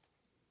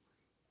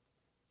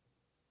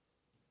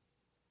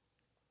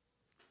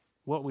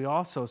 What we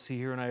also see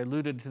here, and I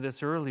alluded to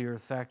this earlier, the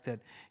fact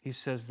that he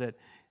says that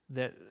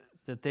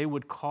they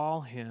would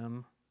call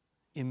him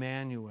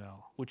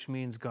Emmanuel, which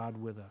means God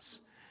with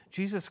us.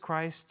 Jesus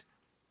Christ,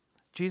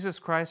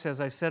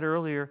 as I said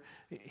earlier,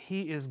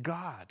 he is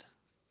God.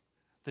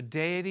 The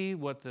deity,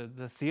 what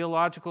the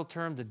theological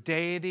term, the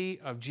deity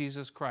of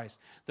Jesus Christ,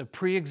 the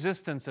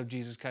pre-existence of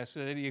Jesus Christ,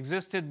 that he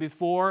existed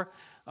before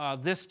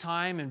this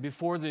time and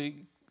before the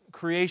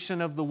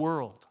creation of the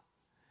world.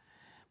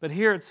 But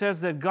here it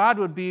says that God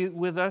would be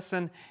with us,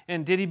 and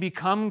did he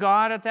become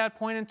God at that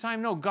point in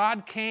time? No,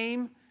 God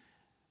came,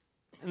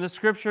 and the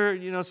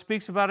Scripture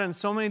speaks about it in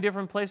so many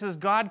different places.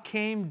 God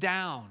came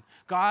down.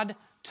 God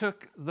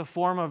took the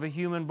form of a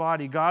human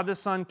body. God the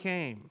Son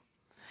came.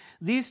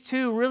 These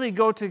two really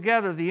go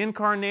together, the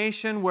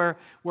incarnation where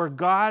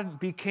God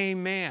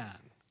became man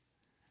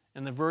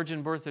and the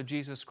virgin birth of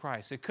Jesus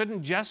Christ. It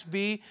couldn't just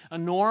be a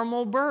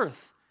normal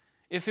birth.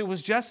 If it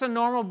was just a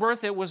normal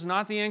birth, it was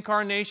not the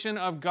incarnation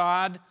of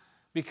God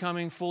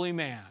becoming fully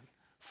man.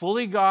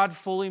 Fully God,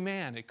 fully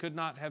man. It could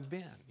not have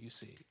been, you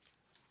see.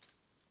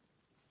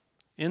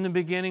 In the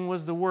beginning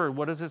was the Word.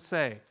 What does it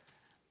say?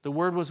 The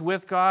Word was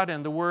with God,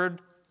 and the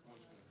Word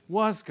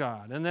was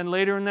God. And then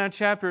later in that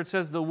chapter it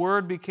says the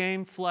Word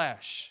became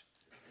flesh.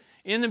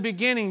 In the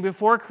beginning,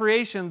 before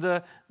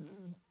creation,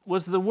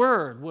 was the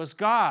Word, was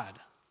God.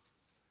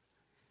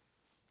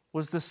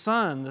 Was the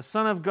Son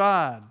of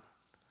God,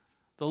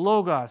 the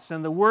Logos.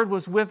 And the Word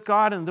was with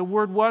God, and the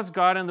Word was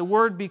God, and the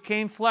Word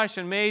became flesh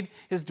and made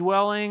his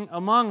dwelling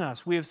among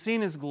us. We have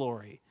seen his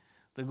glory,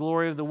 the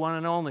glory of the one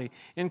and only.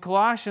 In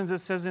Colossians it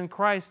says, in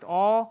Christ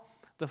all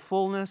the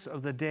fullness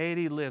of the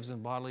deity lives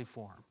in bodily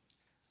form.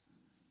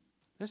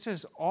 This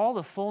is all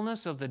the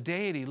fullness of the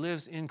deity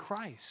lives in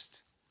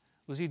Christ.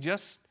 Was he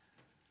just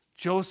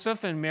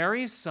Joseph and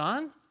Mary's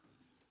son?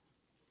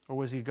 Or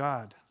was he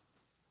God?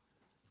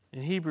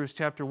 In Hebrews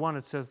chapter 1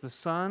 it says, the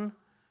Son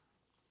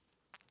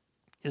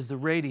is the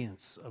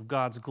radiance of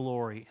God's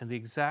glory and the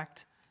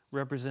exact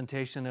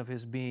representation of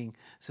his being,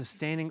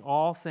 sustaining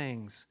all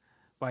things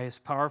by his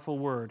powerful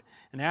word.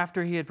 And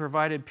after he had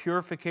provided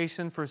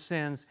purification for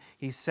sins,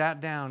 he sat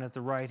down at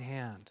the right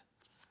hand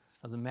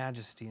of the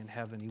majesty in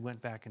heaven. He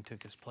went back and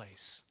took his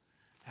place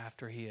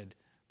after he had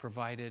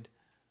provided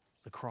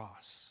the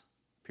cross,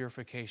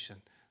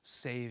 purification,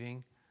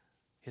 saving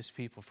his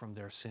people from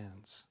their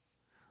sins.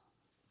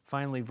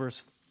 Finally,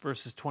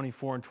 verses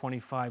 24 and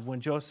 25. When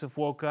Joseph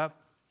woke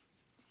up,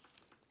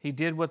 he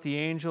did what the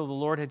angel of the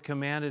Lord had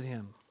commanded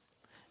him,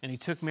 and he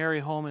took Mary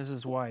home as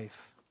his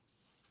wife.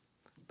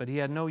 But he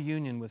had no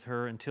union with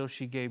her until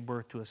she gave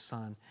birth to a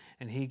son,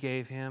 and he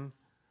gave him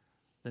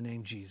the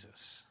name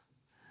Jesus.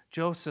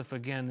 Joseph,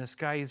 again, this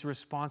guy, he's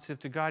responsive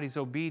to God. He's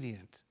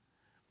obedient.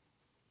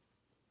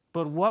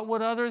 But what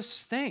would others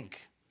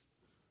think?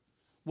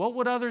 What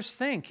would others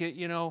think,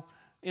 in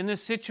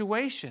this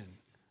situation?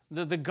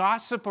 The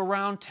gossip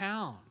around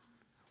town.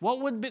 What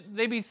would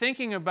they be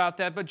thinking about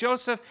that? But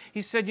Joseph,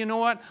 he said, you know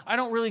what? I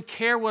don't really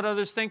care what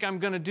others think. I'm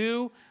going to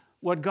do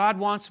what God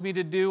wants me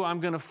to do. I'm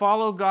going to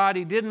follow God.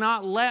 He did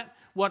not let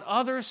what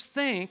others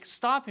think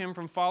stop him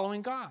from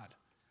following God.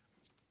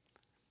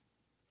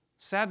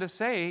 Sad to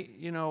say,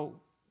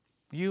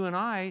 you and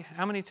I,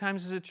 how many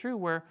times is it true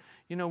where,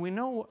 we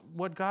know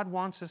what God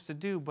wants us to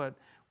do, but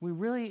we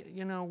really,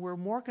 we're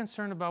more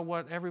concerned about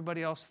what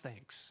everybody else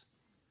thinks.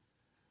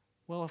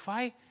 Well, if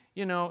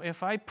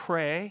I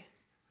pray,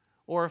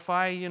 or if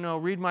I,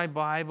 read my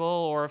Bible,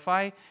 or if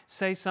I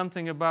say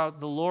something about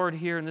the Lord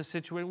here in this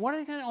situation, what are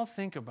they going to all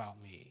think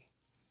about me?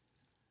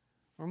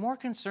 We're more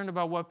concerned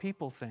about what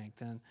people think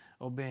than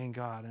obeying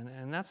God.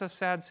 And that's a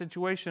sad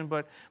situation,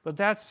 but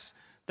that's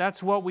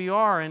what we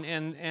are.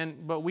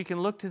 But we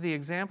can look to the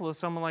example of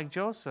someone like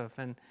Joseph.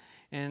 And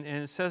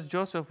it says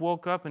Joseph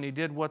woke up and he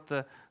did what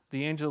the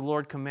angel of the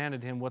Lord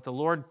commanded him, what the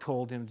Lord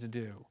told him to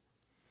do.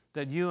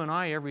 That you and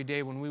I, every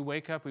day when we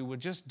wake up, we would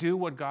just do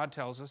what God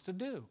tells us to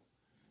do.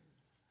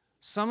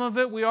 Some of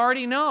it we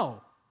already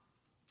know.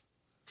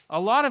 A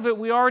lot of it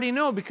we already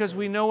know because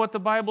we know what the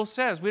Bible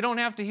says. We don't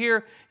have to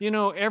hear,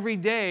 every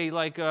day,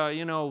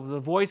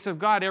 the voice of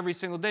God every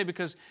single day,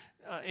 because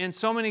in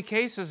so many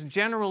cases,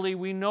 generally,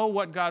 we know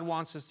what God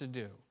wants us to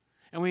do.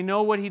 And we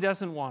know what he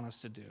doesn't want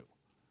us to do.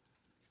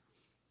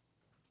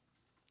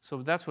 So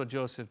that's what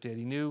Joseph did.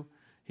 He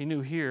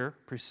knew here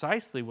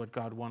precisely what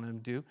God wanted him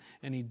to do,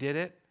 and he did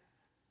it.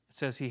 It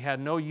says he had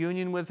no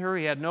union with her.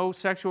 He had no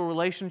sexual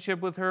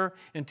relationship with her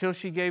until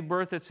she gave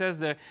birth. It says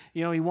that,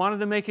 he wanted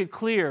to make it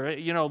clear,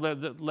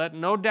 let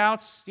no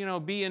doubts,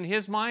 be in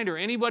his mind or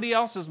anybody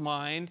else's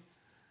mind.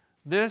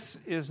 This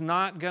is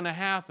not going to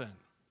happen.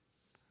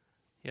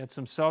 He had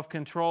some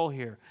self-control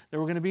here. There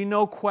were going to be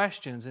no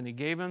questions, and he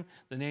gave him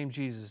the name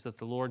Jesus, that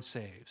the Lord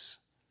saves.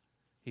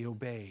 He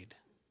obeyed.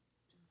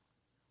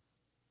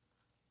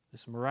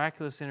 This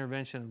miraculous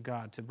intervention of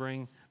God to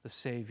bring the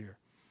Savior.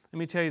 Let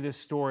me tell you this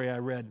story I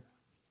read.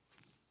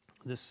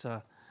 This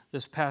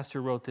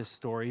pastor wrote this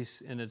story,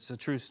 and it's a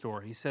true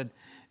story. He said,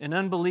 an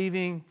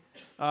unbelieving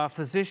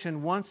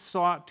physician once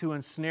sought to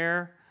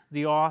ensnare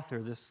the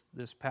author,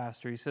 this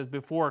pastor. He says,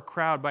 before a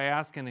crowd by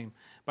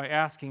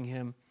asking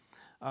him,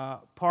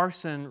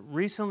 Parson,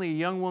 recently a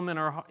young woman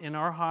in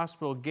our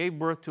hospital gave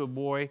birth to a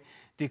boy,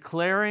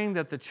 declaring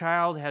that the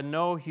child had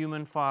no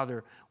human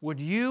father. Would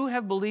you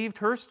have believed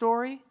her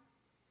story?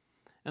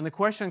 And the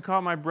question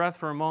caught my breath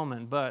for a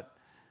moment, but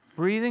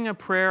breathing a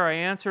prayer, I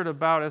answered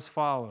about as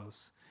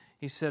follows.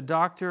 He said,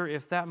 Doctor,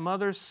 if that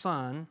mother's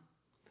son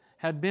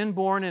had been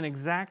born in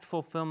exact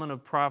fulfillment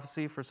of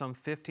prophecy for some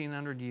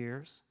 1,500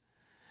 years,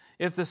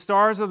 if the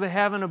stars of the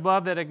heaven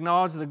above had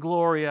acknowledged the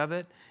glory of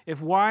it,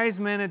 if wise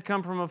men had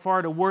come from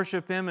afar to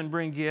worship him and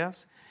bring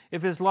gifts,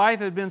 if his life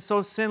had been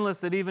so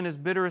sinless that even his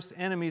bitterest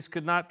enemies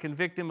could not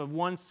convict him of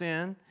one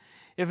sin,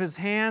 if his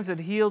hands had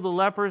healed the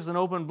lepers and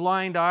opened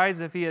blind eyes,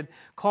 if he had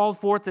called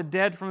forth the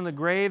dead from the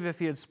grave, if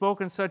he had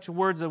spoken such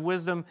words of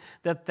wisdom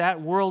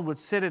that world would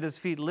sit at his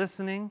feet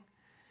listening,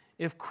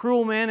 if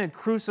cruel men had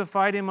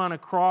crucified him on a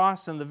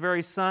cross and the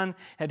very sun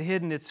had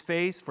hidden its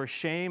face for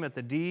shame at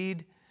the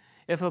deed,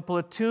 if a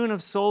platoon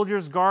of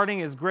soldiers guarding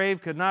his grave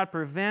could not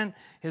prevent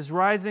his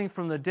rising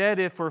from the dead,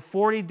 if for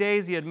 40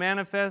 days he had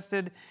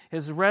manifested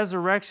his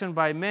resurrection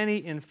by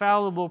many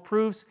infallible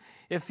proofs,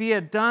 if he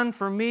had done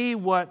for me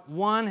what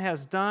one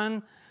has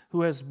done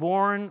who has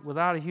born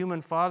without a human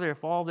father,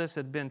 if all this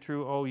had been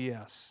true, oh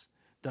yes,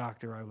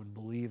 doctor, I would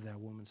believe that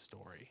woman's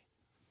story.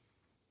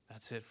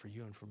 That's it for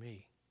you and for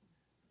me.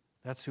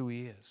 That's who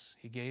he is.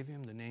 He gave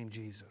him the name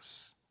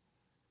Jesus.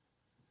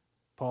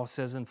 Paul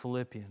says in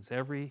Philippians,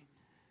 every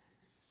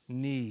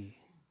knee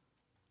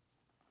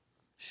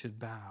should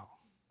bow.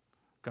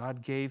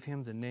 God gave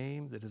him the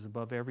name that is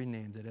above every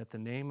name, that at the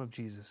name of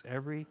Jesus,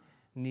 every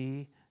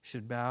knee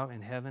should bow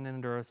in heaven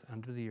and earth,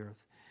 under the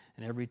earth,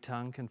 and every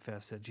tongue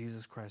confess that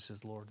Jesus Christ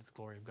is Lord, to the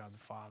glory of God the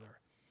Father.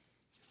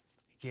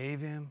 He gave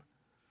him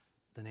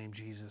the name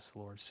Jesus, the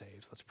Lord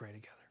saves. Let's pray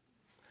together.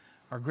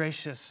 Our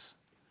gracious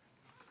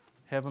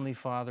Heavenly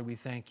Father, we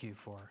thank you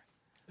for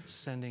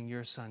sending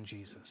your Son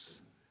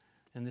Jesus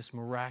in this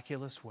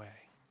miraculous way.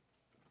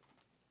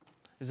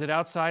 Is it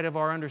outside of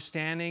our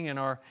understanding and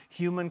our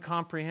human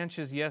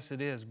comprehensions? Yes,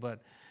 it is,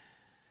 but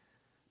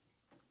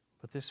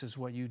this is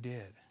what you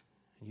did.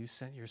 You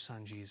sent your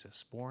Son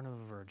Jesus, born of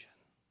a virgin,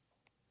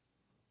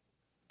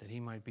 that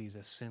he might be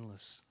the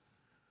sinless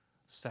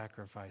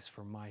sacrifice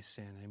for my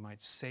sin. He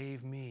might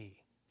save me.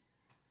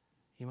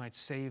 He might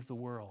save the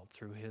world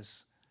through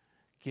his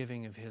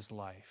giving of his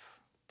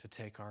life to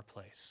take our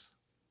place.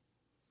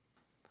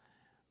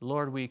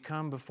 Lord, we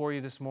come before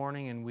you this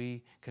morning and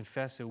we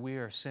confess that we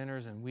are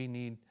sinners and we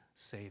need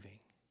saving.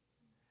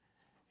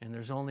 And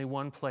there's only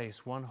one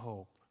place, one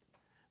hope,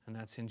 and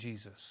that's in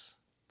Jesus,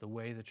 the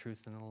way, the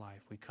truth, and the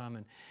life. We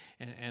come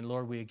and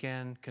Lord, we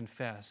again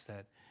confess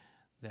that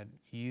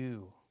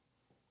you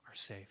are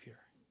Savior.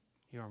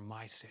 You are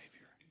my Savior.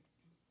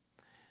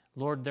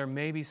 Lord, there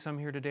may be some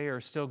here today who are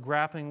still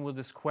grappling with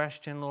this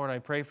question. Lord, I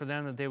pray for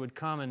them that they would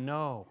come and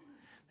know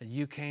that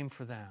you came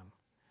for them,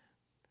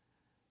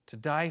 to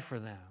die for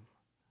them,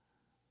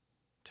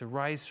 to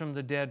rise from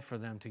the dead for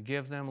them, to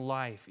give them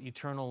life,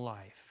 eternal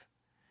life.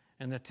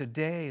 And that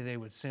today they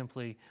would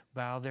simply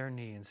bow their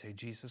knee and say,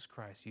 Jesus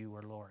Christ, you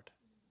are Lord.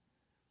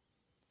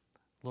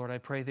 Lord, I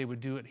pray they would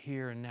do it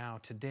here and now,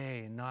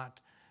 today, and not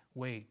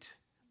wait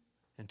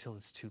until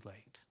it's too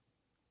late.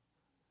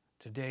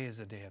 Today is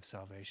the day of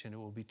salvation. It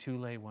will be too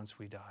late once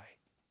we die.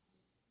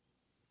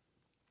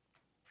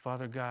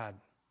 Father God,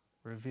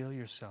 reveal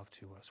yourself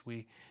to us.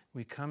 We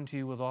come to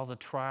you with all the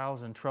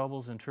trials and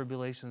troubles and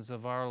tribulations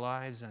of our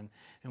lives, and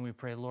we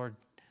pray, Lord,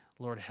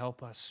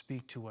 help us,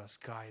 speak to us,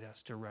 guide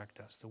us, direct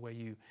us, the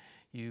way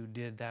you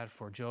did that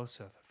for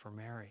Joseph, for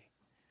Mary.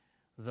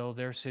 Though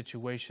their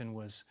situation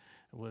was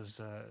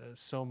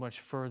so much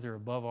further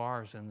above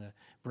ours in the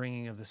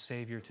bringing of the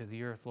Savior to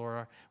the earth,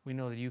 Lord, we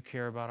know that you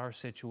care about our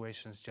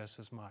situations just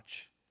as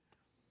much.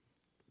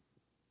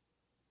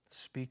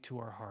 Speak to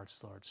our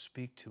hearts, Lord.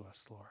 Speak to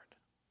us, Lord,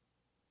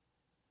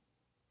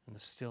 in the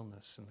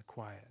stillness and the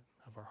quiet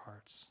of our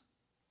hearts,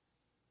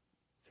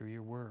 through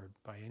your word,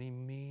 by any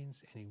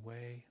means, any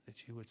way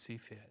that you would see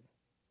fit.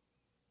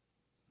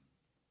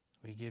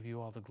 We give you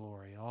all the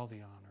glory, all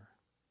the honor.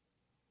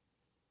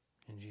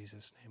 In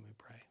Jesus' name we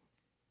pray.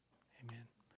 Amen.